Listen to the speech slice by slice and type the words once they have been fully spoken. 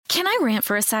Can I rant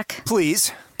for a sec?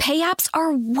 Please. Pay apps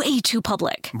are way too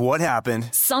public. What happened?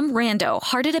 Some rando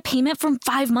hearted a payment from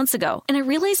 5 months ago, and I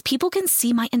realized people can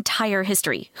see my entire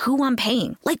history, who I'm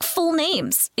paying, like full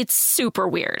names. It's super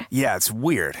weird. Yeah, it's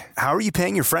weird. How are you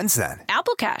paying your friends then?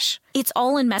 Apple Cash. It's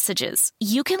all in messages.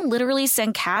 You can literally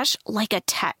send cash like a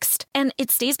text, and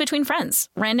it stays between friends.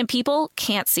 Random people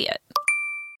can't see it.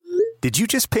 Did you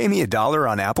just pay me $1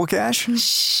 on Apple Cash?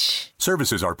 Shh.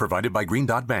 Services are provided by Green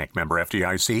Dot Bank. Member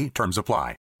FDIC. Terms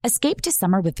apply. Escape to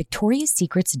summer with Victoria's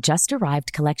Secret's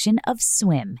just-arrived collection of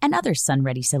swim and other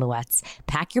sun-ready silhouettes.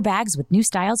 Pack your bags with new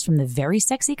styles from the Very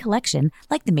Sexy collection,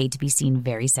 like the made-to-be-seen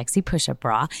Very Sexy push-up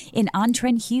bra, in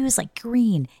on-trend hues like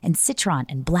green and citron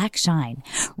and black shine.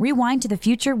 Rewind to the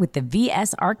future with the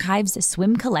VS Archives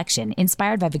swim collection,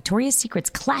 inspired by Victoria's Secret's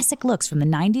classic looks from the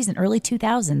 90s and early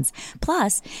 2000s.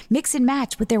 Plus, mix and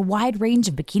match with their wide range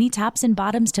of bikini tops and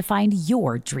bottoms to find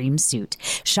your dream suit.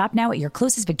 Shop now at your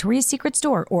closest Victoria's Secret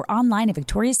store or online at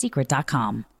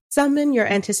victoriassecret.com. Summon your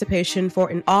anticipation for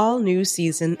an all-new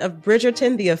season of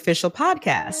Bridgerton, the official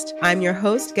podcast. I'm your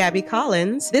host, Gabby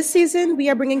Collins. This season, we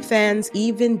are bringing fans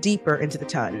even deeper into the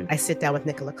ton. I sit down with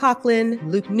Nicola Coughlan,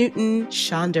 Luke Newton,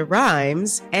 Shonda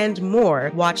Rhimes, and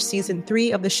more. Watch season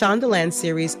 3 of the Shondaland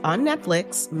series on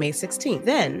Netflix, May 16th.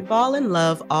 Then fall in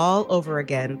love all over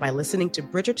again by listening to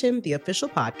Bridgerton, the official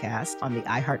podcast on the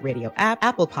iHeartRadio app,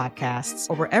 Apple Podcasts,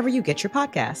 or wherever you get your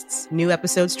podcasts. New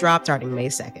episodes drop starting May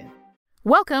 2nd.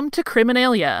 Welcome to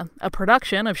Criminalia, a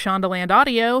production of Shondaland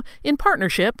Audio in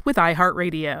partnership with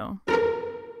iHeartRadio.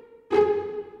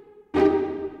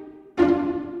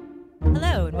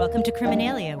 Hello, and welcome to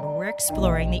Criminalia, where we're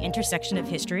exploring the intersection of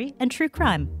history and true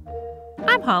crime.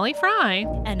 I'm Holly Fry.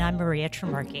 And I'm Maria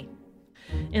Tremarchi.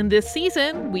 In this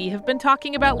season, we have been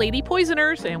talking about lady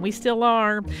poisoners, and we still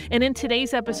are. And in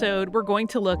today's episode, we're going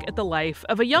to look at the life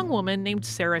of a young woman named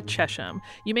Sarah Chesham.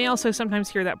 You may also sometimes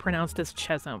hear that pronounced as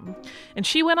Chesham. And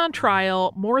she went on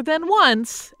trial more than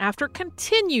once after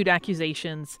continued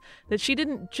accusations that she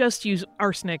didn't just use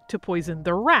arsenic to poison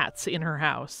the rats in her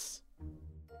house.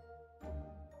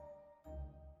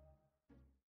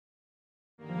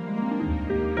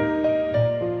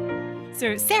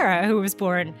 So Sarah, who was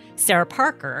born Sarah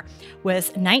Parker,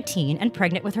 was 19 and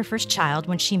pregnant with her first child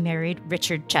when she married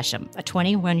Richard Chesham, a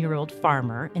 21-year-old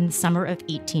farmer, in the summer of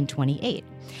 1828.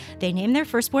 They named their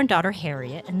firstborn daughter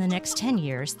Harriet. In the next 10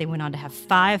 years, they went on to have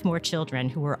 5 more children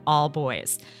who were all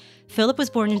boys. Philip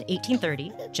was born in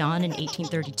 1830, John in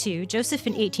 1832, Joseph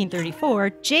in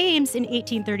 1834, James in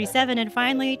 1837, and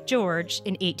finally George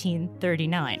in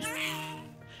 1839.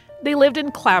 They lived in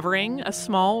Clavering, a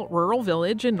small rural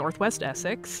village in northwest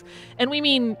Essex, and we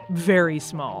mean very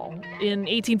small. In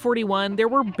 1841, there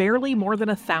were barely more than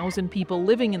 1,000 people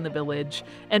living in the village,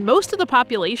 and most of the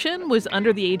population was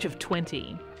under the age of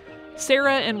 20.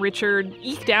 Sarah and Richard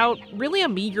eked out really a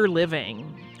meager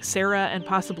living. Sarah, and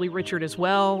possibly Richard as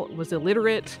well, was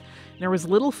illiterate. There was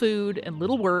little food and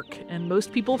little work, and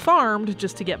most people farmed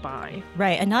just to get by.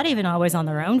 Right, and not even always on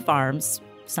their own farms.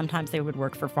 Sometimes they would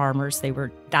work for farmers. They were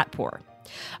that poor.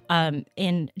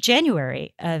 In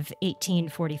January of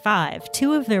 1845,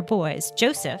 2 of their boys,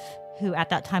 Joseph, who at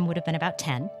that time would have been about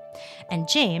 10, and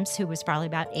James, who was probably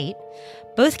about 8,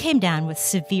 both came down with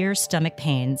severe stomach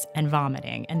pains and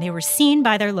vomiting, and they were seen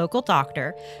by their local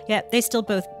doctor, yet they still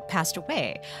both passed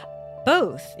away.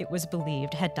 Both, it was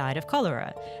believed, had died of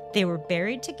cholera. They were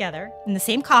buried together in the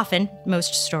same coffin,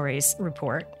 most stories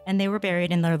report, and they were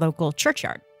buried in their local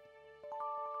churchyard.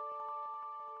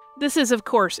 This is, of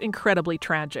course, incredibly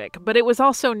tragic, but it was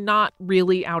also not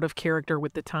really out of character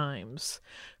with the times.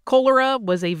 Cholera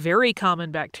was a very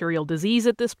common bacterial disease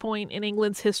at this point in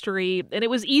England's history, and it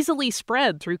was easily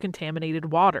spread through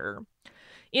contaminated water.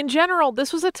 In general,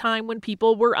 this was a time when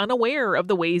people were unaware of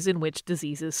the ways in which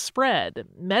diseases spread.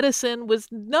 Medicine was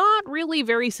not really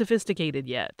very sophisticated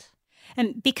yet.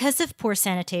 And because of poor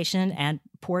sanitation and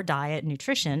poor diet and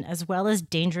nutrition, as well as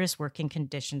dangerous working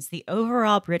conditions, the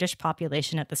overall British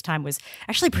population at this time was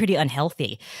actually pretty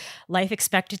unhealthy. Life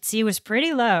expectancy was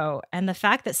pretty low, and the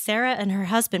fact that Sarah and her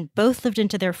husband both lived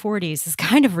into their 40s is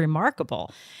kind of remarkable.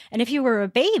 And if you were a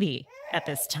baby at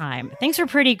this time, things were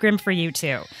pretty grim for you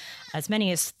too. As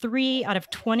many as 3 out of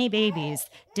 20 babies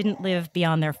didn't live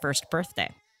beyond their first birthday.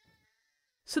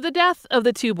 So the death of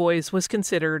the 2 boys was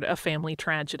considered a family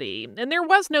tragedy, and there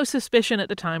was no suspicion at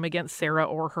the time against Sarah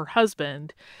or her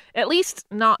husband, at least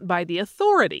not by the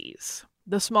authorities.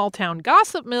 The small-town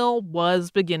gossip mill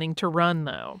was beginning to run,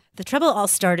 though. The trouble all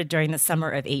started during the summer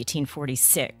of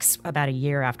 1846, about a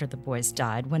year after the boys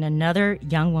died, when another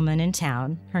young woman in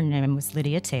town, her name was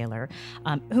Lydia Taylor,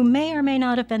 who may or may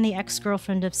not have been the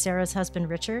ex-girlfriend of Sarah's husband,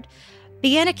 Richard,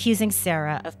 began accusing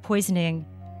Sarah of poisoning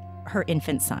her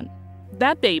infant son.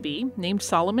 That baby, named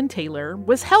Solomon Taylor,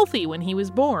 was healthy when he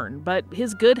was born, but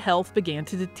his good health began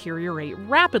to deteriorate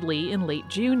rapidly in late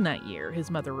June that year, his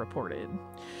mother reported.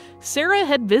 Sarah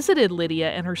had visited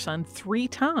Lydia and her son 3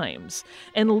 times,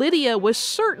 and Lydia was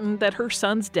certain that her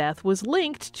son's death was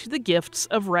linked to the gifts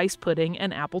of rice pudding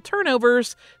and apple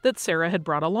turnovers that Sarah had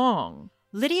brought along.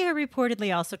 Lydia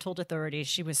reportedly also told authorities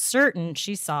she was certain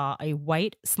she saw a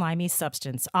white, slimy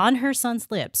substance on her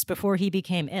son's lips before he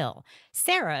became ill.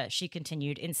 Sarah, she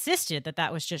continued, insisted that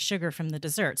that was just sugar from the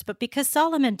desserts, but because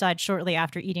Solomon died shortly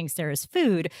after eating Sarah's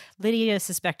food, Lydia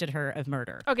suspected her of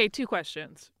murder. Okay, 2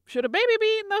 questions. Should a baby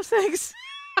be eating those things?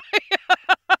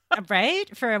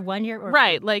 Right? For a 1 year?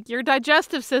 Right, like your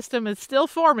digestive system is still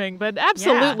forming, but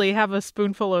absolutely have a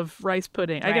spoonful of rice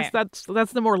pudding. Right. I guess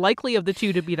that's the more likely of the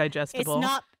 2 to be digestible.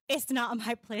 It's not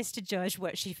my place to judge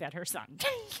what she fed her son.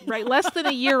 Right, less than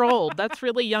a year old. That's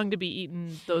really young to be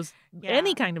eating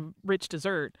any kind of rich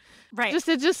dessert. Right.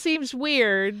 It just seems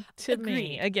weird to Agreed.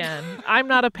 me. Again, I'm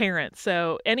not a parent,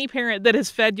 so any parent that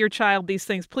has fed your child these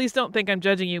things, please don't think I'm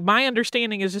judging you. My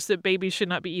understanding is just that babies should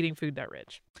not be eating food that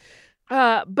rich.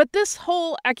 But this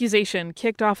whole accusation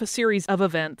kicked off a series of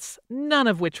events, none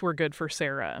of which were good for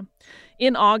Sarah.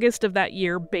 In August of that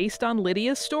year, based on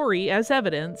Lydia's story as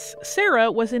evidence, Sarah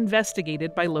was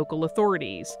investigated by local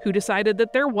authorities, who decided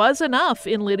that there was enough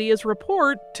in Lydia's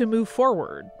report to move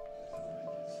forward.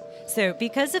 So,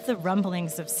 because of the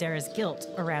rumblings of Sarah's guilt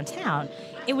around town,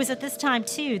 it was at this time,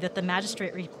 too, that the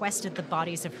magistrate requested the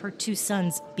bodies of her 2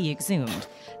 sons be exhumed.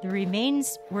 The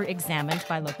remains were examined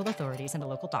by local authorities and a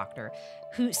local doctor,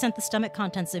 who sent the stomach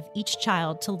contents of each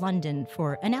child to London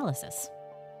for analysis.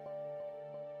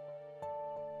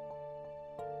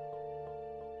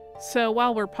 So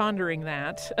while we're pondering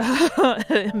that,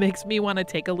 it makes me want to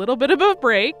take a little bit of a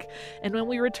break. And when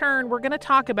we return, we're going to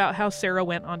talk about how Sarah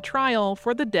went on trial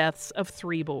for the deaths of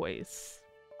 3 boys.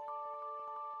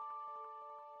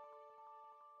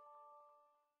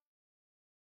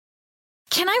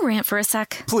 Can I rant for a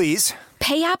sec? Please.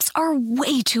 Pay apps are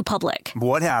way too public.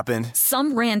 What happened?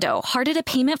 Some rando hearted a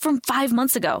payment from 5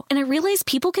 months ago, and I realized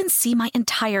people can see my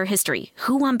entire history,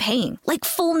 who I'm paying, like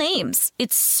full names.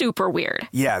 It's super weird.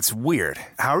 Yeah, it's weird.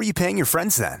 How are you paying your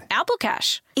friends then? Apple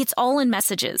Cash. It's all in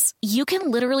messages. You can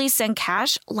literally send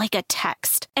cash like a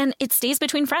text, and it stays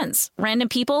between friends. Random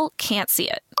people can't see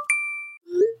it.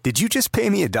 Did you just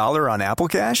pay me $1 on Apple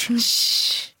Cash?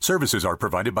 Shh. Services are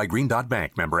provided by Green Dot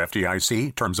Bank. Member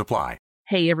FDIC. Terms apply.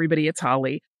 Hey everybody, it's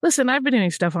Holly. Listen, I've been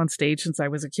doing stuff on stage since I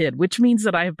was a kid, which means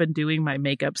that I have been doing my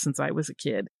makeup since I was a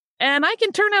kid. And I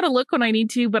can turn out a look when I need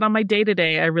to, but on my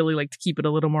day-to-day, I really like to keep it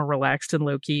a little more relaxed and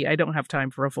low-key. I don't have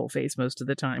time for a full face most of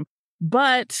the time.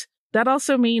 But that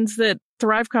also means that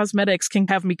Thrive Cosmetics can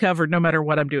have me covered no matter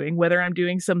what I'm doing, whether I'm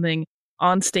doing something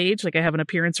on stage, like I have an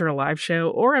appearance or a live show,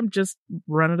 or I'm just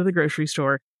running to the grocery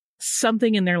store.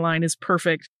 Something in their line is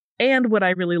perfect. And what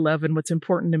I really love and what's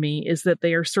important to me is that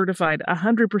they are certified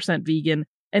 100% vegan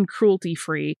and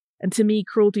cruelty-free. And to me,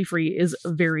 cruelty-free is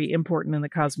very important in the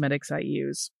cosmetics I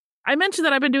use. I mentioned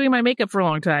that I've been doing my makeup for a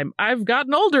long time. I've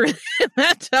gotten older in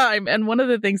that time. And one of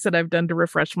the things that I've done to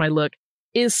refresh my look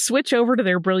is switch over to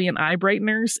their brilliant eye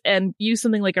brighteners and use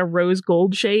something like a rose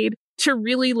gold shade to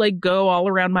really go all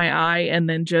around my eye and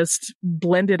then just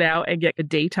blend it out and get a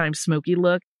daytime smoky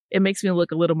look. It makes me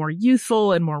look a little more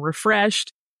youthful and more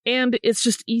refreshed. And it's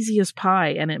just easy as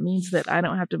pie, and it means that I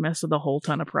don't have to mess with a whole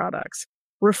ton of products.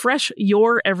 Refresh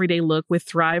your everyday look with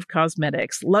Thrive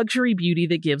Cosmetics, luxury beauty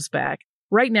that gives back.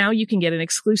 Right now, you can get an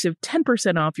exclusive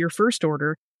 10% off your first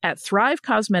order at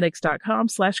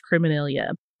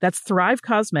thrivecosmetics.com/Criminalia. That's Thrive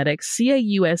Cosmetics,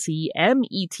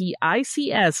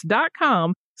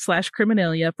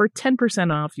 CAUSEMETICS.com/Criminalia for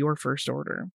 10% off your first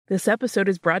order. This episode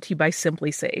is brought to you by Simply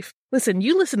Safe. Listen,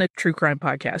 you listen to true crime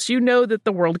podcasts. You know that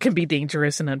the world can be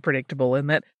dangerous and unpredictable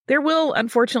and that there will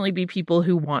unfortunately be people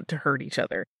who want to hurt each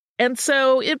other. And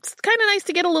so it's kind of nice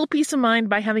to get a little peace of mind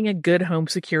by having a good home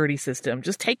security system.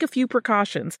 Just take a few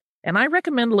precautions. And I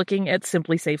recommend looking at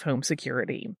Simply Safe Home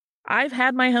Security. I've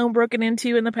had my home broken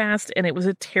into in the past, and it was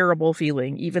a terrible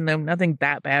feeling, even though nothing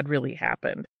that bad really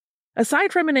happened.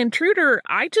 Aside from an intruder,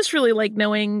 I just really like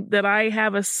knowing that I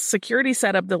have a security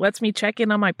setup that lets me check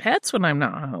in on my pets when I'm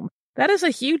not home. That is a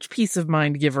huge peace of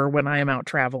mind giver when I am out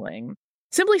traveling.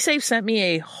 Simply Safe sent me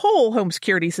a whole home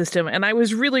security system, and I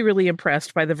was really, really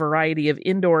impressed by the variety of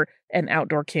indoor and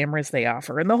outdoor cameras they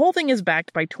offer. And the whole thing is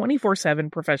backed by 24/7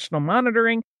 professional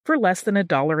monitoring for less than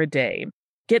 $1 a day.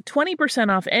 Get 20%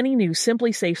 off any new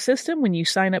Simply Safe system when you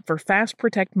sign up for Fast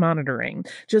Protect monitoring.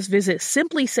 Just visit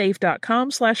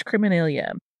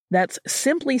simplysafe.com/Criminalia. That's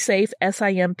SimpliSafe,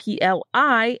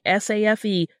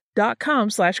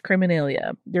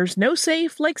 SimpliSafe.com/Criminalia. There's no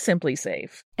safe like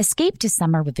SimpliSafe. Escape to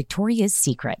summer with Victoria's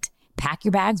Secret. Pack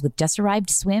your bags with just-arrived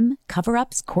swim,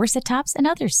 cover-ups, corset tops, and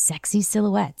other sexy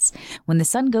silhouettes. When the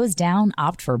sun goes down,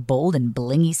 opt for bold and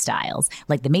blingy styles,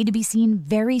 like the made-to-be-seen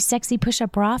Very Sexy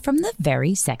Push-Up Bra from the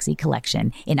Very Sexy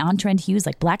Collection, in on-trend hues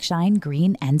like black shine,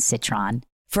 green, and citron.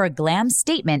 For a glam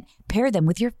statement, pair them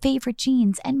with your favorite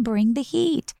jeans and bring the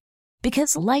heat.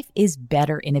 Because life is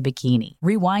better in a bikini.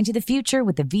 Rewind to the future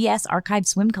with the VS Archive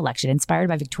Swim Collection, inspired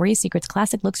by Victoria's Secret's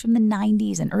classic looks from the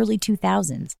 90s and early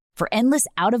 2000s. For endless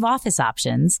out-of-office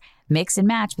options, mix and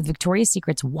match with Victoria's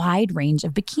Secret's wide range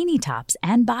of bikini tops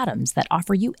and bottoms that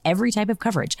offer you every type of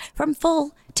coverage, from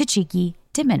full to cheeky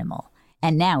to minimal.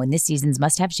 And now in this season's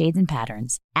must-have shades and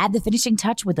patterns, add the finishing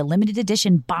touch with the limited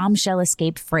edition Bombshell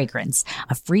Escape fragrance,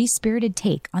 a free-spirited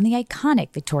take on the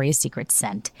iconic Victoria's Secret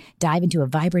scent. Dive into a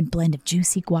vibrant blend of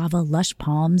juicy guava, lush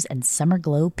palms, and summer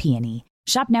glow peony.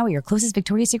 Shop now at your closest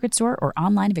Victoria's Secret store or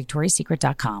online at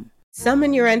victoriassecret.com.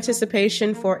 Summon your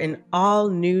anticipation for an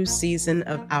all-new season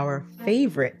of our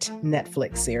favorite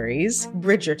Netflix series,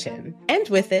 Bridgerton. And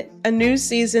with it, a new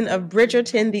season of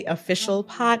Bridgerton, the official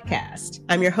podcast.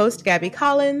 I'm your host, Gabby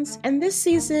Collins, and this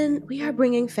season, we are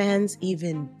bringing fans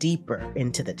even deeper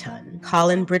into the ton.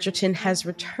 Colin Bridgerton has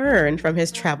returned from his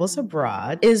travels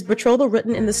abroad. Is betrothal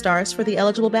written in the stars for the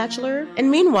eligible bachelor? And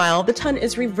meanwhile, the ton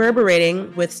is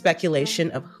reverberating with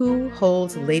speculation of who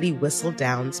holds Lady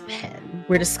Whistledown's pen.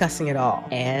 We're discussing it all.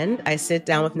 And I sit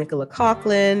down with Nicola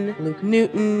Coughlan, Luke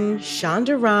Newton,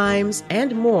 Shonda Rhimes,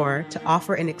 and more to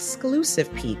offer an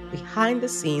exclusive peek behind the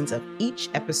scenes of each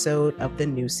episode of the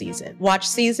new season. Watch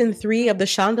season 3 of the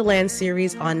Shondaland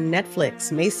series on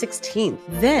Netflix May 16th.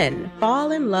 Then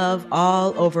fall in love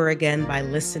all over again by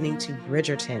listening to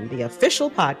Bridgerton, the official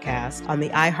podcast, on the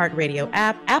iHeartRadio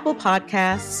app, Apple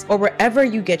Podcasts, or wherever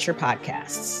you get your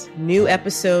podcasts. New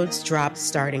episodes drop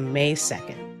starting May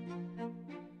 2nd.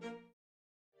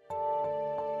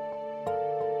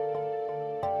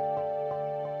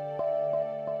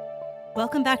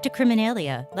 Welcome back to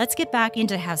Criminalia. Let's get back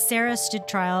into how Sarah stood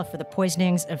trial for the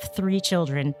poisonings of 3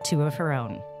 children, 2 of her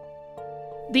own.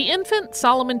 The infant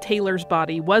Solomon Taylor's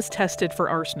body was tested for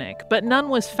arsenic, but none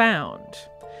was found.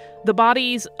 The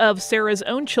bodies of Sarah's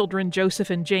own children, Joseph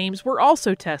and James, were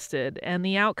also tested, and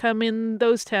the outcome in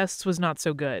those tests was not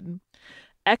so good.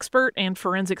 Expert and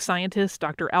forensic scientist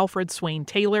Dr. Alfred Swain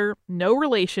Taylor, no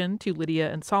relation to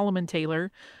Lydia and Solomon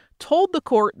Taylor, told the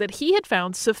court that he had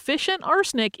found sufficient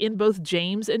arsenic in both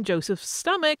James and Joseph's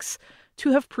stomachs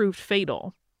to have proved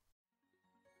fatal.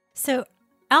 So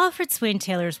Alfred Swain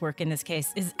Taylor's work in this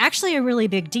case is actually a really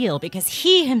big deal because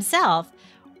he himself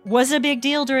was a big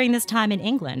deal during this time in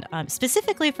England,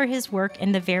 specifically for his work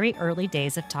in the very early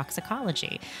days of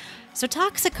toxicology. So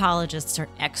toxicologists are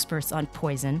experts on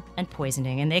poison and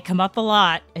poisoning, and they come up a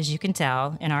lot, as you can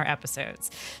tell, in our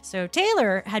episodes. So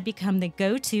Taylor had become the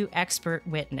go-to expert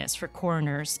witness for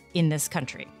coroners in this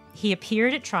country. He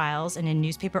appeared at trials and in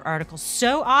newspaper articles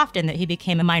so often that he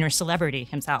became a minor celebrity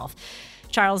himself.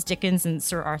 Charles Dickens and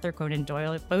Sir Arthur Conan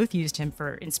Doyle both used him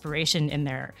for inspiration in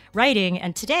their writing,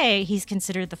 and today he's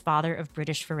considered the father of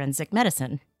British forensic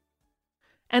medicine.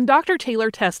 And Dr.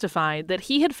 Taylor testified that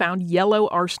he had found yellow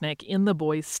arsenic in the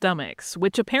boys' stomachs,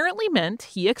 which apparently meant,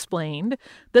 he explained,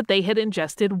 that they had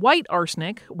ingested white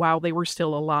arsenic while they were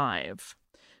still alive.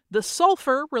 The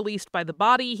sulfur released by the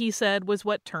body, he said, was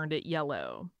what turned it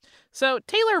yellow. So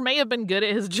Taylor may have been good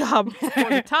at his job for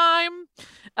the time,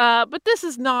 but this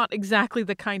is not exactly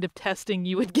the kind of testing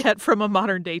you would get from a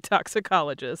modern-day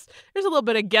toxicologist. There's a little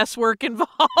bit of guesswork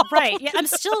involved. Right. Yeah, I'm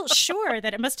still sure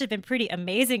that it must have been pretty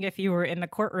amazing if you were in the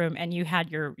courtroom and you had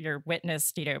your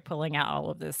witness, pulling out all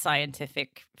of this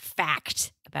scientific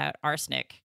fact about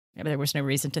arsenic. There was no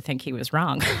reason to think he was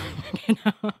wrong.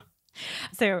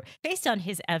 So based on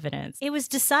his evidence, it was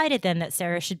decided then that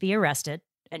Sarah should be arrested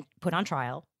and put on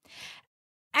trial.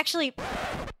 Actually,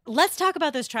 let's talk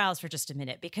about those trials for just a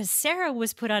minute, because Sarah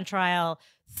was put on trial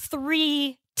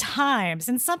 3 times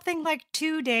in something like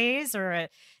 2 days or a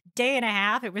day and a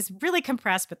half. It was really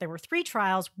compressed, but there were 3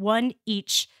 trials, 1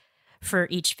 each for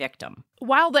each victim.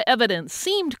 While the evidence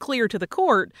seemed clear to the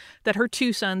court that her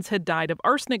 2 sons had died of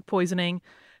arsenic poisoning,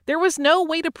 there was no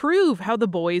way to prove how the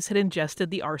boys had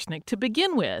ingested the arsenic to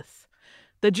begin with.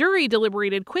 The jury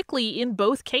deliberated quickly in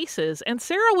both cases, and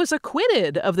Sarah was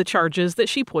acquitted of the charges that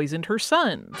she poisoned her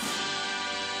sons.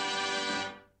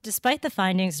 Despite the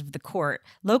findings of the court,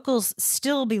 locals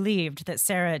still believed that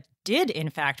Sarah did in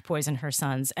fact poison her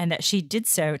sons and that she did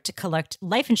so to collect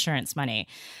life insurance money.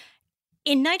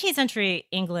 In 19th century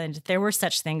England, there were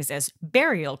such things as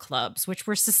burial clubs, which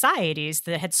were societies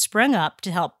that had sprung up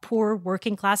to help poor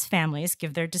working class families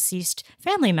give their deceased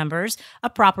family members a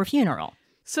proper funeral.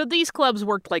 So these clubs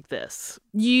worked like this.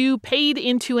 You paid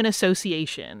into an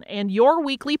association, and your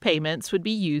weekly payments would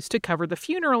be used to cover the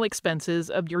funeral expenses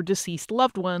of your deceased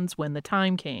loved ones when the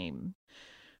time came.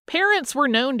 Parents were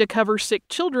known to cover sick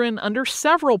children under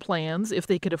several plans if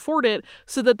they could afford it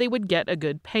so that they would get a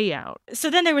good payout.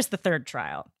 So then there was the third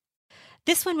trial.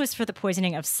 This one was for the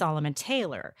poisoning of Solomon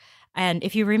Taylor. And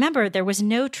if you remember, there was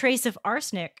no trace of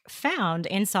arsenic found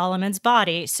in Solomon's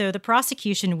body, so the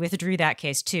prosecution withdrew that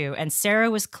case too, and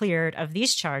Sarah was cleared of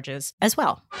these charges as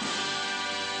well.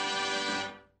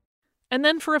 And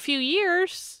then for a few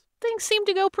years, things seemed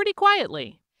to go pretty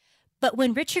quietly. But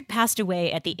when Richard passed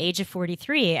away at the age of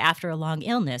 43 after a long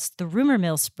illness, the rumor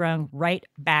mill sprung right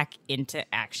back into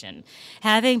action.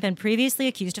 Having been previously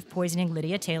accused of poisoning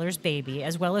Lydia Taylor's baby,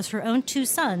 as well as her own 2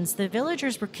 sons, the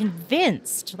villagers were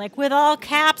convinced, like with all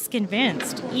caps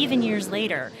convinced, even years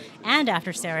later, and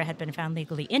after Sarah had been found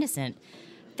legally innocent,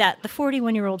 that the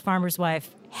 41-year-old farmer's wife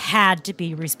had to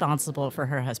be responsible for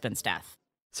her husband's death.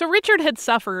 So Richard had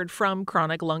suffered from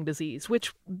chronic lung disease,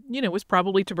 which, was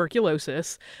probably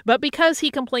tuberculosis. But because he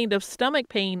complained of stomach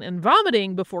pain and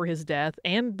vomiting before his death,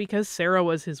 and because Sarah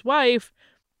was his wife,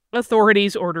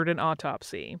 authorities ordered an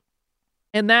autopsy.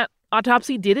 And that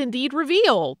autopsy did indeed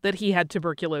reveal that he had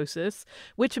tuberculosis,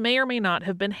 which may or may not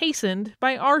have been hastened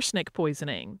by arsenic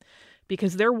poisoning,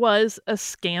 because there was a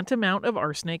scant amount of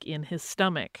arsenic in his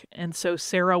stomach. And so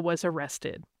Sarah was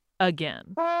arrested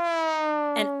again.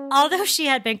 And although she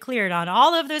had been cleared on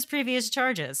all of those previous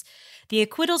charges, the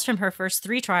acquittals from her first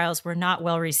 3 trials were not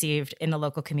well received in the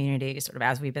local community, sort of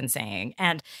as we've been saying.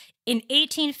 And in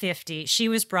 1850, she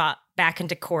was brought back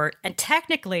into court. And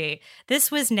technically,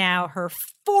 this was now her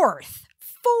 4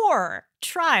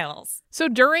 trials. So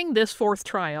during this 4th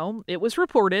trial, it was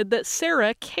reported that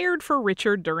Sarah cared for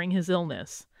Richard during his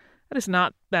illness. That is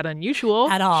not that unusual.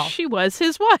 At all. She was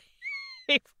his wife.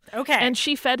 Okay. And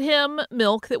she fed him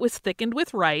milk that was thickened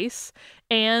with rice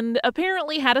and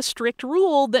apparently had a strict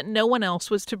rule that no one else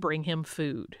was to bring him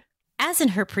food. As in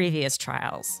her previous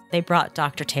trials, they brought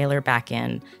Dr. Taylor back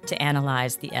in to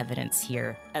analyze the evidence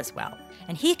here as well.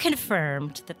 And he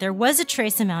confirmed that there was a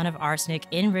trace amount of arsenic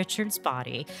in Richard's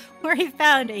body. Where he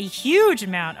found a huge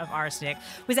amount of arsenic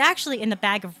was actually in the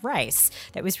bag of rice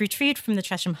that was retrieved from the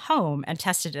Tresham home and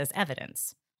tested as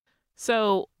evidence.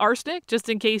 So arsenic, just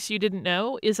in case you didn't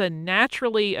know, is a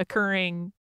naturally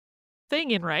occurring thing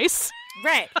in rice.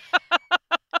 Right.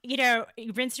 You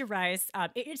rinse your rice.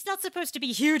 It's not supposed to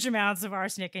be huge amounts of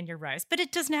arsenic in your rice, but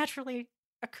it does naturally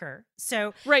occur.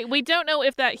 So right. We don't know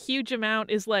if that huge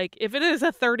amount is like, if it is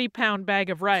a 30-pound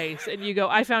bag of rice and you go,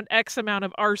 I found X amount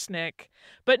of arsenic,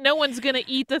 but no one's going to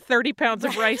eat the 30 pounds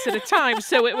of rice at a time,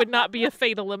 so it would not be a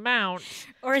fatal amount.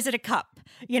 Or is it a cup?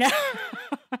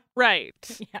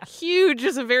 Right. Yeah. Huge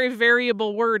is a very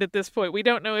variable word at this point. We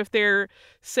don't know if they're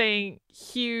saying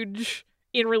huge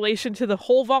in relation to the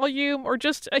whole volume or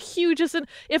just a huge as in,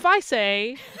 if I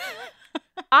say,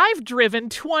 I've driven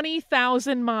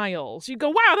 20,000 miles, you go,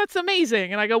 wow, that's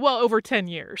amazing. And I go, well, over 10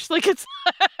 years. Like it's...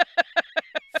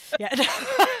 Yeah.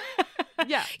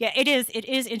 Yeah. Yeah, it is. It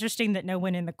is interesting that no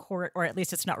one in the court, or at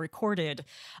least it's not recorded,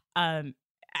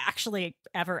 actually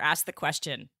ever asked the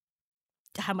question,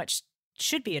 how much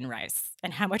should be in rice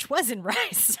and how much was in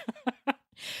rice.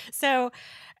 So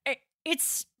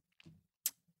it's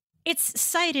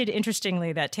cited,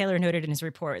 interestingly, that Taylor noted in his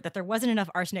report that there wasn't enough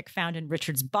arsenic found in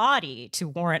Richard's body to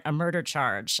warrant a murder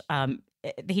charge.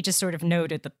 He just sort of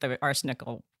noted that the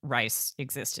arsenical rice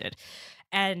existed.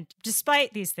 And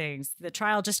despite these things, the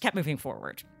trial just kept moving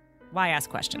forward. Why ask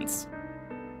questions?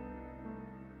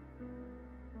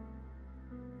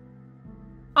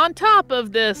 On top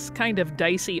of this kind of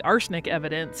dicey arsenic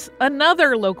evidence,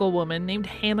 another local woman named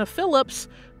Hannah Phillips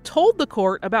told the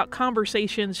court about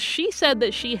conversations she said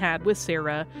that she had with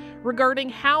Sarah regarding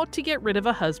how to get rid of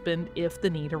a husband if the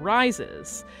need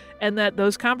arises, and that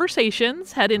those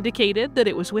conversations had indicated that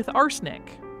it was with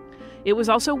arsenic. It was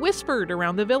also whispered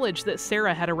around the village that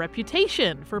Sarah had a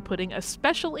reputation for putting a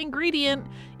special ingredient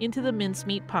into the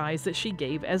mincemeat pies that she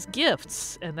gave as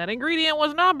gifts, and that ingredient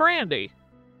was not brandy.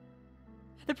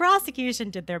 The prosecution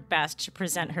did their best to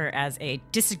present her as a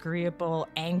disagreeable,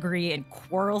 angry, and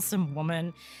quarrelsome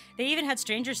woman. They even had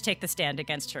strangers take the stand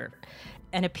against her.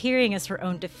 And appearing as her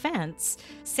own defense,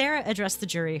 Sarah addressed the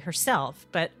jury herself,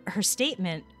 but her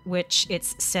statement, which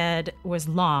it's said was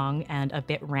long and a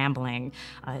bit rambling,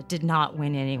 did not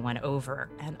win anyone over.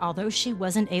 And although she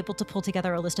wasn't able to pull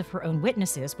together a list of her own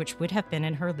witnesses, which would have been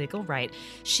in her legal right,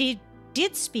 she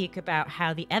did speak about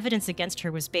how the evidence against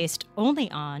her was based only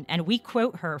on, and we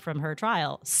quote her from her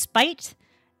trial, spite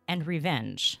and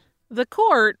revenge. The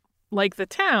court, like the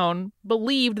town,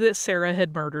 believed that Sarah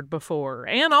had murdered before,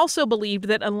 and also believed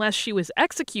that unless she was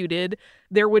executed,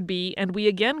 there would be, and we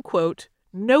again quote,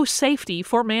 no safety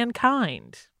for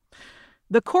mankind.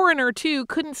 The coroner, too,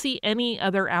 couldn't see any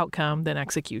other outcome than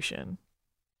execution.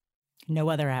 No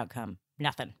other outcome.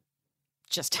 Nothing.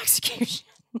 Just execution.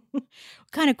 What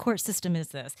kind of court system is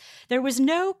this? There was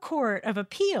no court of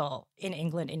appeal in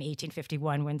England in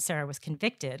 1851 when Sarah was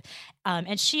convicted,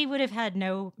 and she would have had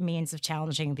no means of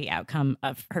challenging the outcome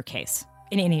of her case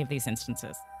in any of these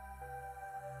instances.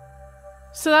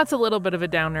 So that's a little bit of a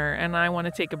downer, and I want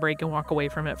to take a break and walk away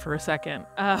from it for a second.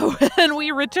 When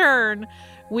we return,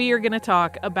 we are going to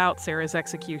talk about Sarah's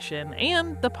execution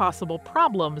and the possible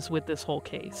problems with this whole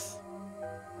case.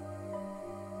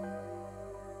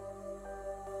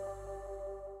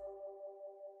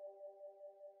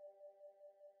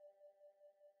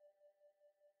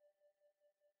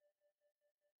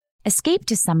 Escape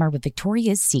to summer with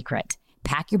Victoria's Secret.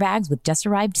 Pack your bags with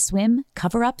just-arrived swim,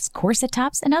 cover-ups, corset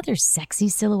tops, and other sexy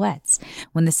silhouettes.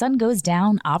 When the sun goes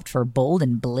down, opt for bold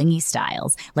and blingy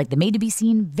styles, like the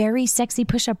made-to-be-seen Very Sexy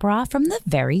Push-Up Bra from the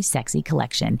Very Sexy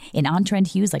Collection, in on-trend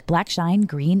hues like black shine,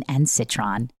 green, and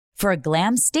citron. For a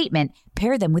glam statement,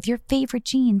 pair them with your favorite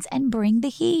jeans and bring the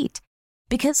heat.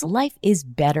 Because life is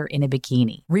better in a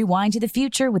bikini. Rewind to the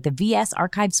future with the VS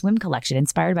Archive Swim Collection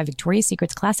inspired by Victoria's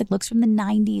Secret's classic looks from the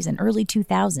 90s and early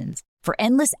 2000s. For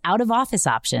endless out-of-office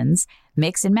options,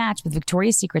 mix and match with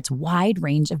Victoria's Secret's wide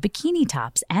range of bikini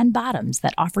tops and bottoms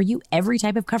that offer you every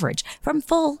type of coverage, from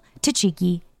full to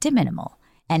cheeky to minimal.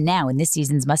 And now in this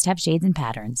season's must-have shades and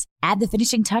patterns, add the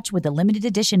finishing touch with the limited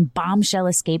edition Bombshell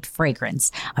Escape fragrance,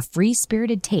 a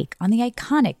free-spirited take on the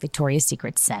iconic Victoria's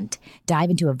Secret scent.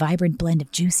 Dive into a vibrant blend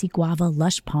of juicy guava,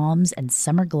 lush palms, and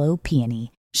summer glow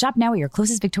peony. Shop now at your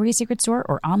closest Victoria's Secret store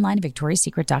or online at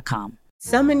victoriassecret.com.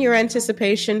 Summon your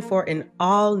anticipation for an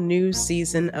all-new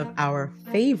season of our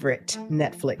favorite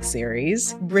Netflix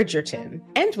series, Bridgerton.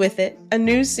 And with it, a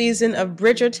new season of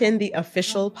Bridgerton, the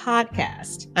official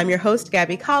podcast. I'm your host,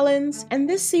 Gabby Collins, and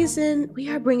this season, we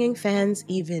are bringing fans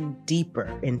even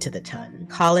deeper into the ton.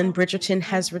 Colin Bridgerton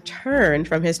has returned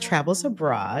from his travels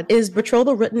abroad. Is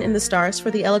betrothal written in the stars for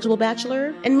the eligible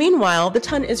bachelor? And meanwhile, the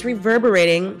ton is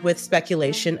reverberating with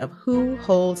speculation of who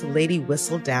holds Lady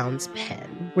Whistledown's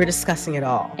pen. We're discussing it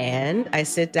all. And I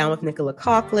sit down with Nicola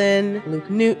Coughlan, Luke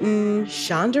Newton,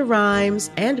 Shonda Rhimes,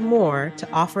 and more to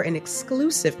offer an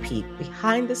exclusive peek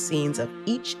behind the scenes of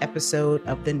each episode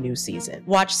of the new season.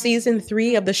 Watch season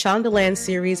 3 of the Shondaland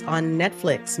series on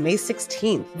Netflix May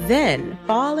 16th. Then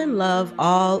fall in love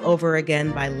all over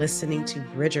again by listening to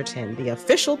Bridgerton, the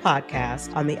official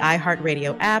podcast, on the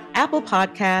iHeartRadio app, Apple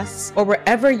Podcasts, or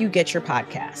wherever you get your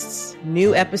podcasts.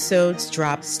 New episodes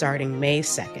drop starting May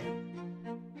 2nd.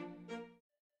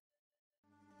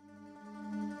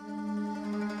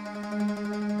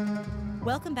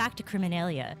 Welcome back to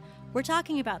Criminalia. We're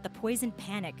talking about the poison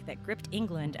panic that gripped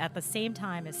England at the same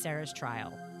time as Sarah's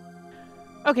trial.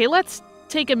 Okay, let's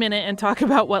take a minute and talk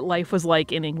about what life was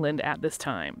like in England at this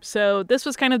time. So this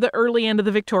was kind of the early end of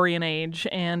the Victorian age,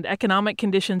 and economic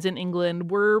conditions in England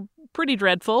were pretty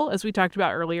dreadful. As we talked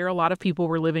about earlier, a lot of people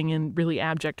were living in really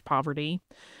abject poverty.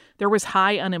 There was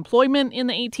high unemployment in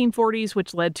the 1840s,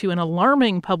 which led to an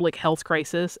alarming public health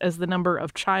crisis as the number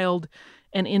of child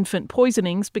and infant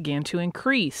poisonings began to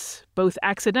increase, both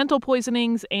accidental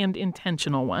poisonings and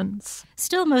intentional ones.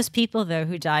 Still, most people, though,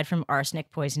 who died from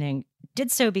arsenic poisoning did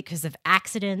so because of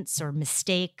accidents or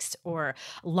mistakes or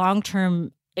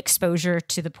long-term exposure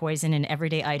to the poison in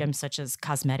everyday items such as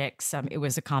cosmetics. It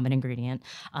was a common ingredient,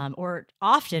 or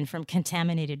often from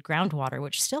contaminated groundwater,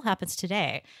 which still happens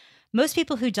today. Most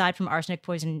people who died from arsenic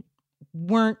poison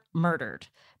weren't murdered,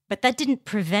 but that didn't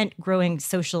prevent growing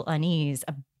social unease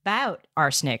about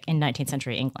arsenic in 19th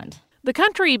century England. The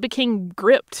country became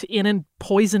gripped in a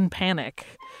poison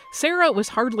panic. Sarah was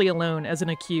hardly alone as an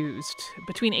accused.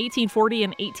 Between 1840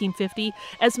 and 1850,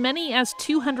 as many as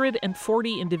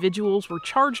 240 individuals were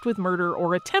charged with murder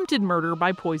or attempted murder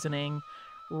by poisoning,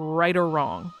 right or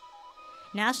wrong.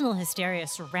 National hysteria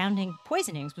surrounding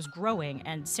poisonings was growing,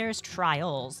 and Sarah's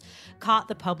trials caught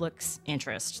the public's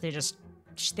interest.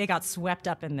 They got swept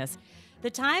up in this. The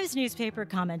Times newspaper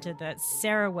commented that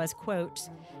Sarah was, quote,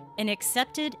 an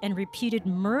accepted and reputed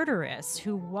murderess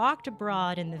who walked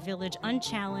abroad in the village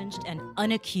unchallenged and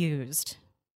unaccused.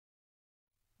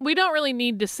 We don't really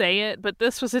need to say it, but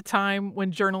this was a time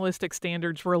when journalistic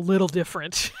standards were a little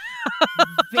different.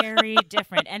 Very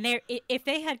different. And if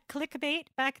they had clickbait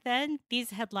back then, these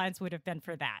headlines would have been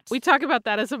for that. We talk about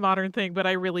that as a modern thing, but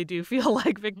I really do feel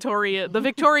like the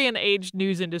Victorian age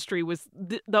news industry was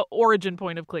the origin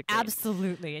point of clickbait.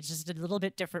 Absolutely. It's just a little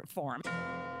bit different form.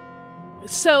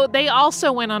 So they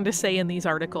also went on to say in these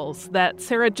articles that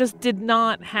Sarah just did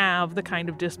not have the kind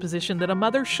of disposition that a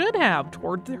mother should have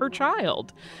toward her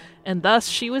child. And thus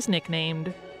she was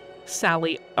nicknamed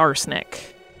Sally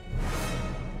Arsenic.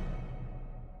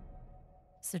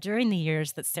 So during the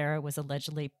years that Sarah was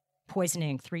allegedly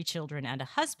poisoning 3 children and a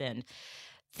husband,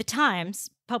 The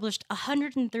Times published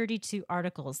 132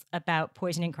 articles about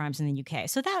poisoning crimes in the UK.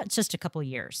 So that's just a couple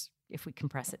years, if we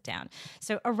compress it down.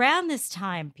 So around this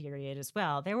time period as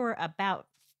well, there were about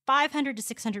 500 to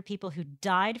 600 people who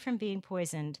died from being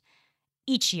poisoned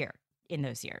each year in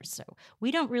those years. So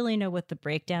we don't really know what the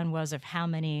breakdown was of how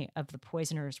many of the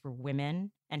poisoners were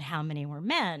women and how many were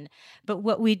men. But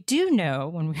what we do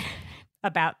know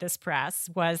about this press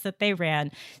was that they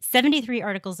ran 73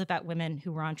 articles about women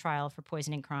who were on trial for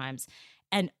poisoning crimes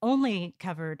and only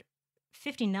covered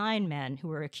 59 men who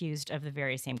were accused of the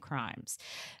very same crimes.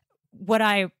 What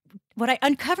I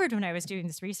uncovered when I was doing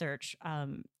this research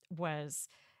was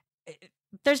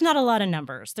there's not a lot of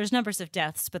numbers. There's numbers of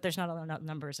deaths, but there's not a lot of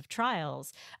numbers of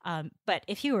trials. But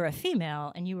if you were a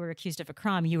female and you were accused of a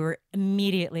crime, you were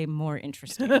immediately more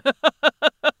interesting.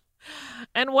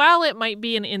 And while it might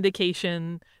be an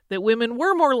indication that women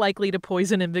were more likely to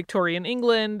poison in Victorian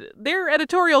England, their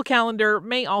editorial calendar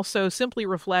may also simply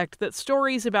reflect that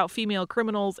stories about female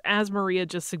criminals, as Maria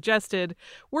just suggested,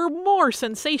 were more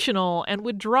sensational and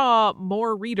would draw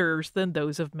more readers than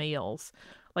those of males.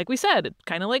 Like we said,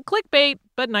 kind of like clickbait,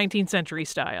 but 19th century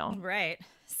style. Right.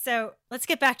 So let's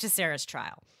get back to Sarah's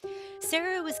trial.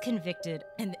 Sarah was convicted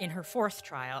in her 4th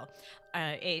trial,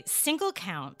 a single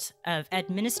count of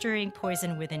administering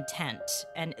poison with intent.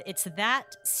 And it's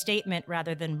that statement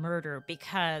rather than murder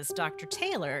because Dr.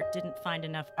 Taylor didn't find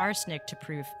enough arsenic to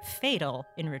prove fatal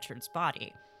in Richard's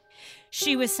body.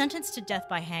 She was sentenced to death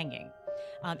by hanging.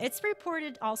 It's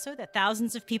reported also that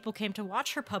thousands of people came to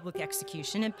watch her public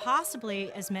execution, and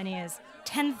possibly as many as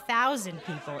 10,000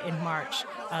 people in March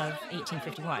of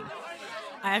 1851.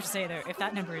 I have to say, though, if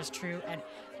that number is true, and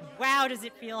wow, does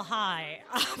it feel high.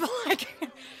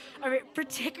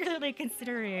 Particularly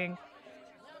considering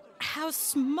how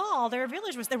small their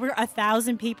village was. There were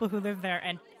 1,000 people who lived there,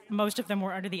 and most of them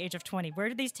were under the age of 20. Where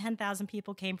did these 10,000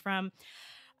 people came from?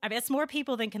 I mean, it's more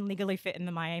people than can legally fit in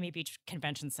the Miami Beach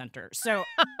Convention Center. So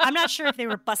I'm not sure if they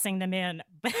were bussing them in.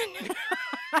 But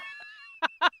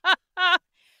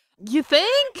You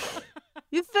think?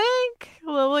 You think?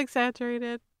 A little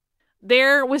exaggerated.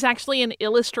 There was actually an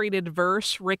illustrated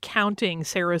verse recounting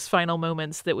Sarah's final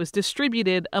moments that was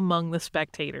distributed among the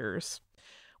spectators.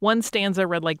 One stanza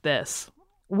read like this: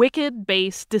 "Wicked,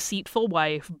 base, deceitful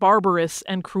wife, barbarous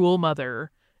and cruel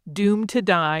mother, doomed to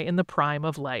die in the prime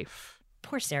of life."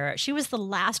 Poor Sarah. She was the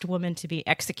last woman to be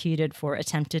executed for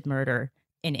attempted murder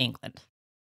in England.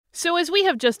 So as we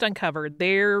have just uncovered,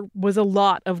 there was a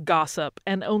lot of gossip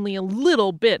and only a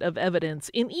little bit of evidence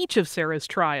in each of Sarah's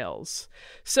trials.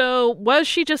 So was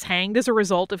she just hanged as a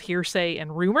result of hearsay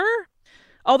and rumor?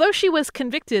 Although she was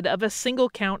convicted of a single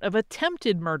count of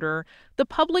attempted murder, the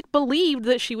public believed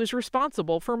that she was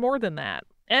responsible for more than that,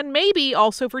 and maybe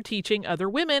also for teaching other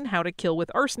women how to kill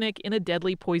with arsenic in a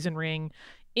deadly poison ring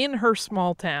in her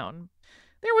small town.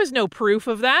 There was no proof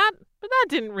of that, but that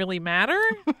didn't really matter.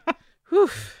 Whew.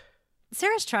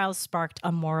 Sarah's trial sparked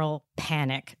a moral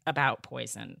panic about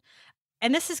poison.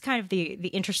 And this is kind of the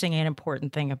interesting and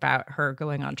important thing about her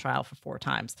going on trial for 4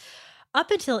 times.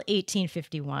 Up until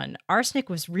 1851, arsenic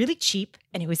was really cheap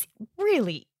and it was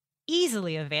really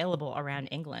easily available around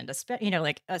England.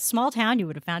 Like a small town, you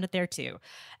would have found it there too.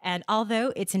 And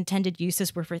although its intended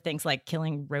uses were for things like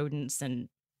killing rodents and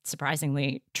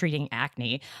surprisingly treating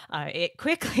acne, it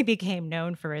quickly became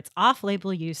known for its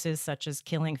off-label uses such as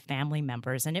killing family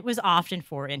members, and it was often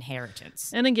for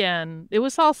inheritance. And again, it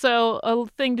was also a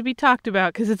thing to be talked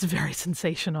about because it's very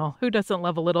sensational. Who doesn't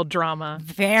love a little drama?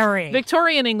 Very.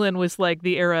 Victorian England was like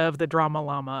the era of the drama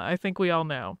llama. I think we all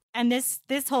know. And this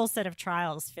whole set of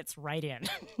trials fits right in.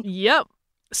 Yep.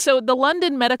 So the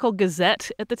London Medical Gazette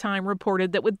at the time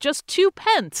reported that with just 2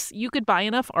 pence, you could buy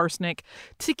enough arsenic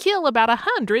to kill about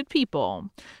 100 people.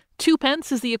 2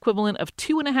 pence is the equivalent of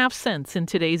 2.5 cents in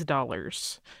today's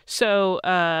dollars. So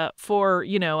for,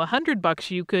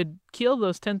 $100, you could kill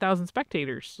those 10,000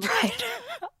 spectators. Right.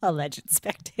 Alleged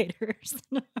spectators.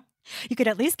 You could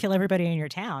at least kill everybody in your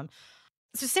town.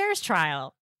 So Sarah's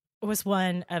trial was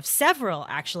one of several,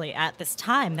 actually, at this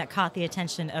time that caught the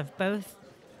attention of both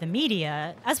the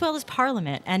media as well as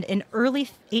Parliament. And in early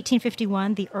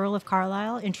 1851, the Earl of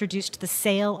Carlisle introduced the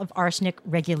Sale of Arsenic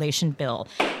Regulation Bill.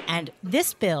 And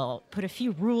this bill put a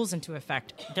few rules into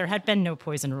effect. There had been no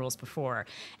poison rules before.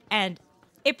 And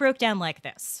it broke down like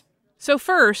this. So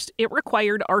first, it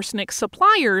required arsenic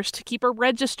suppliers to keep a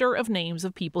register of names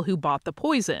of people who bought the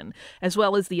poison, as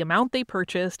well as the amount they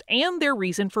purchased and their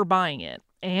reason for buying it.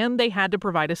 And they had to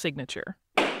provide a signature.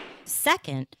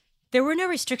 Second, there were no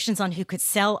restrictions on who could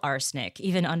sell arsenic,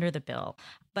 even under the bill.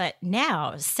 But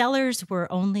now, sellers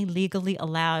were only legally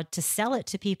allowed to sell it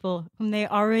to people whom they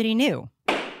already knew.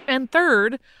 And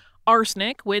third,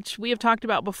 arsenic, which we have talked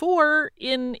about before,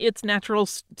 in its natural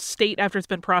state after it's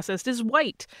been processed, is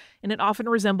white, and it often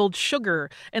resembled sugar.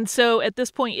 And so at this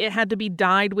point, it had to be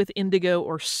dyed with indigo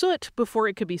or soot before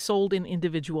it could be sold in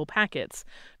individual packets.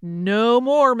 No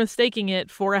more mistaking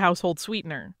it for a household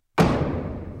sweetener.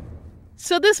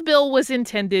 So this bill was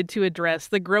intended to address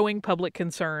the growing public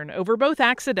concern over both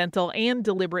accidental and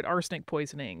deliberate arsenic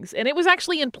poisonings. And it was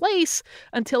actually in place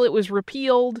until it was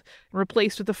repealed and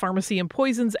replaced with the Pharmacy and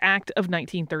Poisons Act of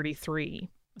 1933.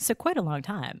 So quite a long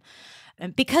time.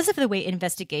 And because of the way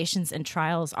investigations and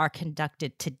trials are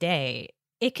conducted today,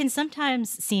 it can sometimes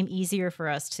seem easier for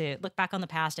us to look back on the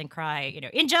past and cry,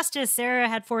 injustice, Sarah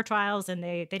had 4 trials and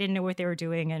they didn't know what they were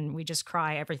doing and we just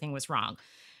cry, everything was wrong.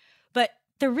 But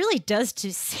there really does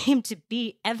seem to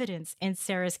be evidence in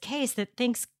Sarah's case that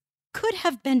things could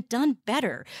have been done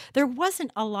better. There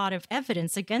wasn't a lot of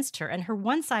evidence against her, and her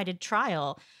one-sided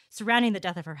trial surrounding the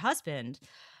death of her husband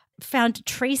found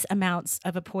trace amounts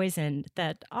of a poison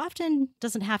that often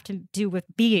doesn't have to do with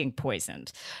being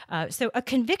poisoned. So a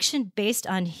conviction based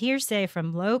on hearsay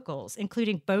from locals,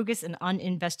 including bogus and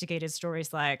uninvestigated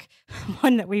stories like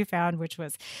one that we found, which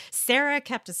was Sarah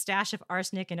kept a stash of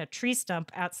arsenic in a tree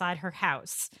stump outside her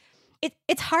house.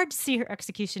 It's hard to see her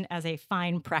execution as a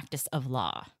fine practice of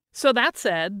law. So that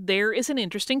said, there is an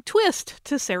interesting twist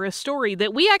to Sarah's story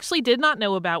that we actually did not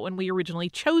know about when we originally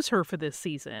chose her for this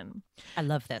season. I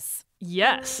love this.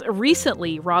 Yes.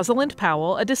 Recently, Rosalind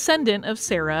Powell, a descendant of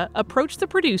Sarah, approached the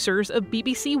producers of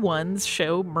BBC One's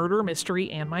show Murder,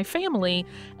 Mystery, and My Family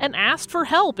and asked for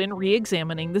help in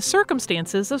re-examining the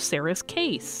circumstances of Sarah's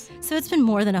case. So it's been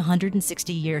more than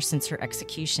 160 years since her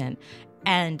execution.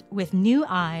 And with new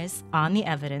eyes on the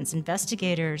evidence,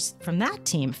 investigators from that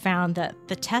team found that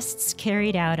the tests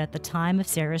carried out at the time of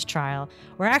Sarah's trial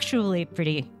were actually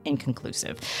pretty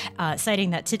inconclusive,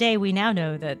 citing that today we now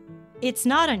know that it's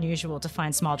not unusual to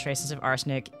find small traces of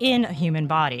arsenic in a human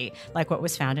body, like what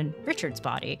was found in Richard's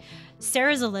body.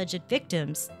 Sarah's alleged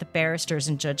victims, the barristers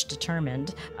and judge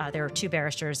determined, there were 2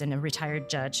 barristers and a retired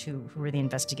judge who were the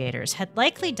investigators, had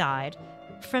likely died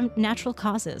from natural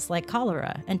causes like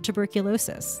cholera and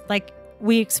tuberculosis, like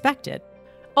we expected.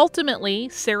 Ultimately,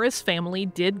 Sarah's family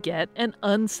did get an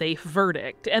unsafe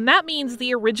verdict, and that means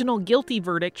the original guilty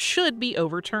verdict should be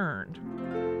overturned.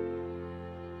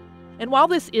 And while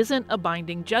this isn't a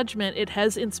binding judgment, it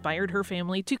has inspired her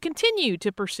family to continue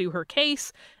to pursue her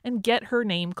case and get her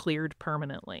name cleared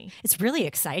permanently. It's really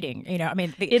exciting.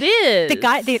 It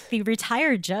is. The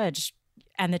retired judge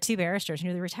and the 2 barristers,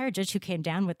 the retired judge who came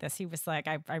down with this, he was like,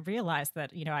 I realized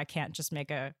that, I can't just make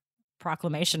a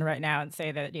proclamation right now and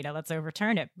say that, let's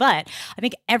overturn it. But I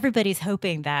think everybody's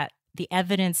hoping that the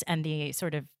evidence and the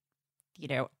sort of,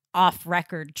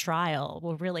 off-record trial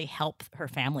will really help her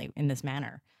family in this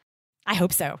manner. I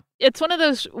hope so. It's one of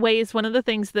those ways, one of the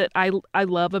things that I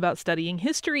love about studying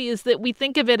history is that we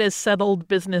think of it as settled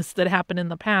business that happened in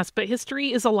the past, but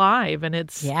history is alive and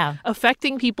it's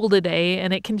affecting people today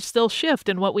and it can still shift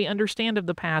and what we understand of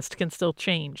the past can still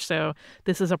change. So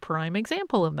this is a prime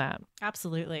example of that.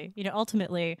 Absolutely.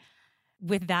 Ultimately,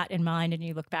 with that in mind and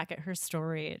you look back at her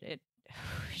story,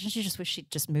 you just wish she'd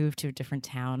just moved to a different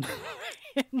town.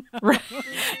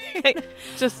 Right.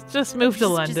 Just move to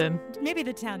London. Maybe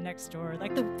the town next door.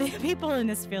 Like the people in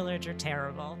this village are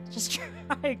terrible. Just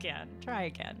try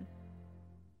again.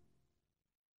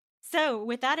 So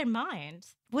with that in mind,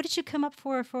 what did you come up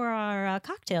for our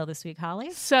cocktail this week,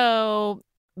 Holly? So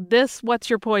this What's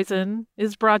Your Poison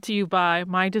is brought to you by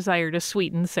my desire to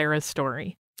sweeten Sarah's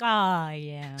story. Ah,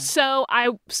 yeah. So I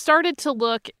started to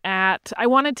look at, I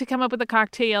wanted to come up with a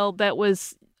cocktail that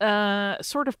was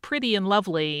sort of pretty and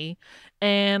lovely,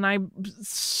 and I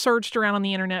searched around on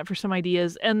the internet for some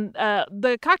ideas, and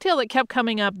the cocktail that kept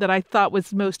coming up that I thought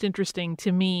was most interesting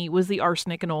to me was the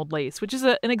arsenic and old lace, which is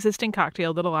an existing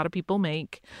cocktail that a lot of people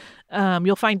make.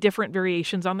 You'll find different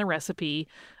variations on the recipe.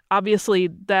 obviously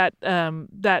that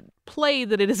play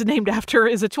that it is named after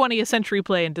is a 20th century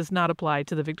play and does not apply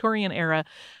to the Victorian era.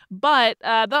 But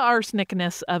the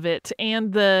arsenicness of it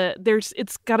and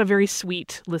it's got a very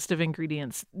sweet list of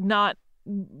ingredients, not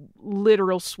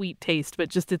literal sweet taste, but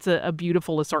just it's a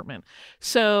beautiful assortment.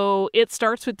 So it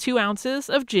starts with 2 ounces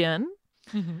of gin,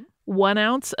 1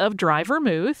 ounce of dry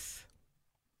vermouth,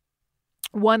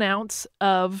 1 ounce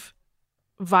of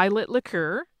violet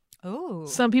liqueur. Oh.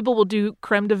 Some people will do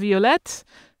creme de violette.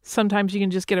 Sometimes you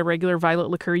can just get a regular violet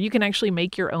liqueur. You can actually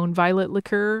make your own violet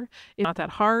liqueur. It's not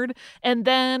that hard. And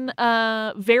then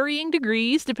varying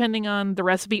degrees depending on the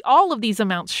recipe. All of these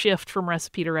amounts shift from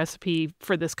recipe to recipe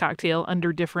for this cocktail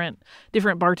under different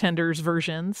bartenders'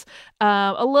 versions.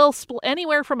 A little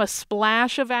anywhere from a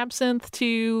splash of absinthe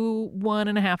to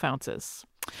 1.5 ounces.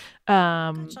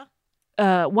 Gotcha.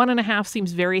 1.5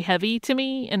 seems very heavy to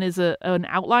me and is an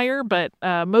outlier, but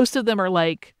most of them are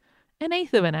like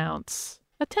 1/8 of an ounce.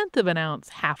 1/10 of an ounce,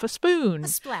 half a spoon.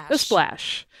 A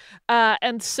splash.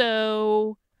 And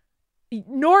so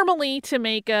normally to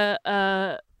make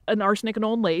an arsenic and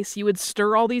old lace, you would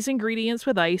stir all these ingredients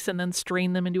with ice and then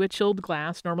strain them into a chilled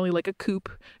glass, normally like a coupe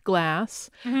glass.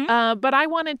 But I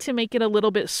wanted to make it a little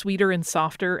bit sweeter and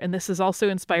softer. And this is also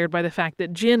inspired by the fact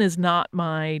that gin is not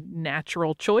my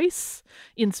natural choice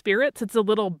in spirits. It's a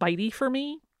little bitey for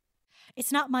me.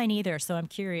 It's not mine either, so I'm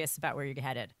curious about where you're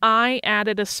headed. I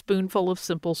added a spoonful of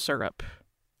simple syrup.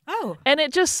 Oh. And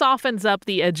it just softens up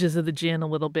the edges of the gin a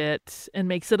little bit and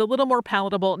makes it a little more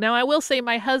palatable. Now, I will say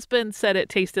my husband said it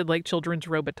tasted like children's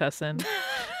Robitussin.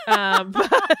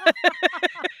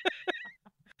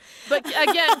 But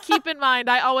again, keep in mind,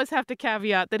 I always have to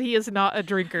caveat that he is not a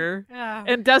drinker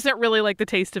and doesn't really like the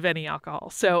taste of any alcohol.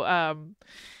 So,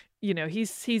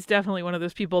 he's definitely one of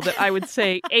those people that I would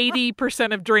say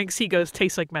 80% of drinks he goes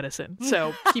tastes like medicine.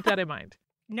 So keep that in mind.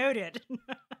 Noted.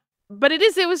 But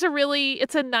it's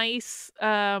a nice,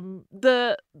 I'm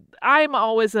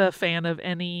always a fan of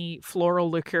any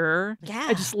floral liqueur. Yeah.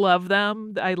 I just love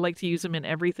them. I like to use them in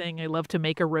everything. I love to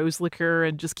make a rose liqueur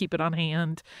and just keep it on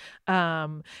hand.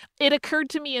 It occurred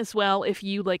to me as well, if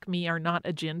you, like me, are not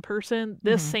a gin person,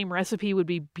 this same recipe would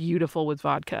be beautiful with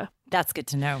vodka. That's good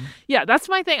to know. Yeah, that's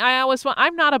my thing.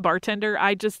 I'm not a bartender.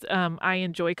 I just, I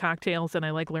enjoy cocktails and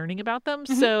I like learning about them.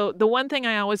 So the one thing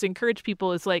I always encourage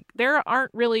people is like, there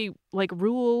aren't really like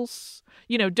rules,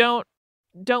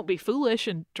 don't be foolish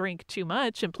and drink too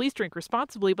much and please drink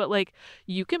responsibly. But like,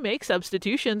 you can make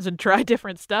substitutions and try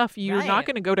different stuff. You're not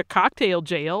going to go to cocktail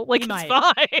jail. Like, it's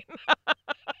fine.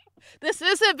 This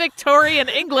isn't Victorian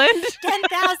England.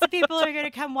 10,000 people are going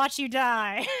to come watch you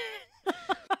die.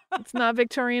 It's not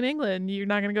Victorian England. You're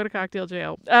not going to go to cocktail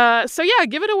jail. So yeah,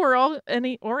 give it a whirl.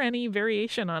 Any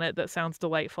variation on it that sounds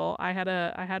delightful. I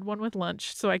had one with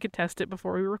lunch, so I could test it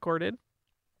before we recorded.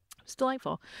 It's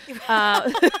delightful.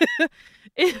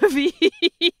 If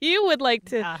you would like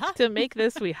to make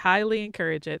this, we highly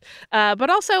encourage it. But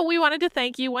also, we wanted to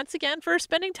thank you once again for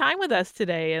spending time with us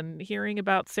today and hearing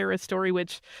about Sarah's story,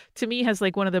 which to me has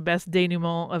like one of the best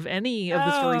denouements of any of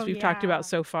the stories we've talked about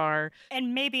so far.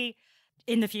 And maybe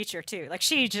in the future too. Like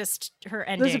her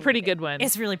ending. This is a pretty good one.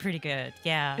 It's really pretty good.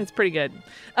 Yeah. It's pretty good.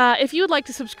 If you would like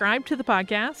to subscribe to the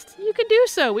podcast, you can do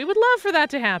so. We would love for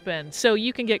that to happen. So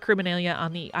you can get Criminalia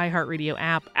on the iHeartRadio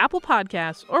app, Apple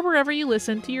Podcasts, or wherever you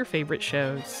listen to your favorite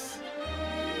shows.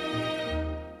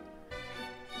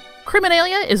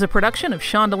 Criminalia is a production of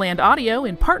Shondaland Audio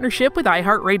in partnership with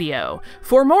iHeartRadio.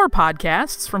 For more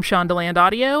podcasts from Shondaland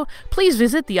Audio, please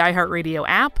visit the iHeartRadio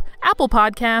app, Apple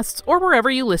Podcasts, or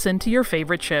wherever you listen to your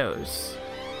favorite shows.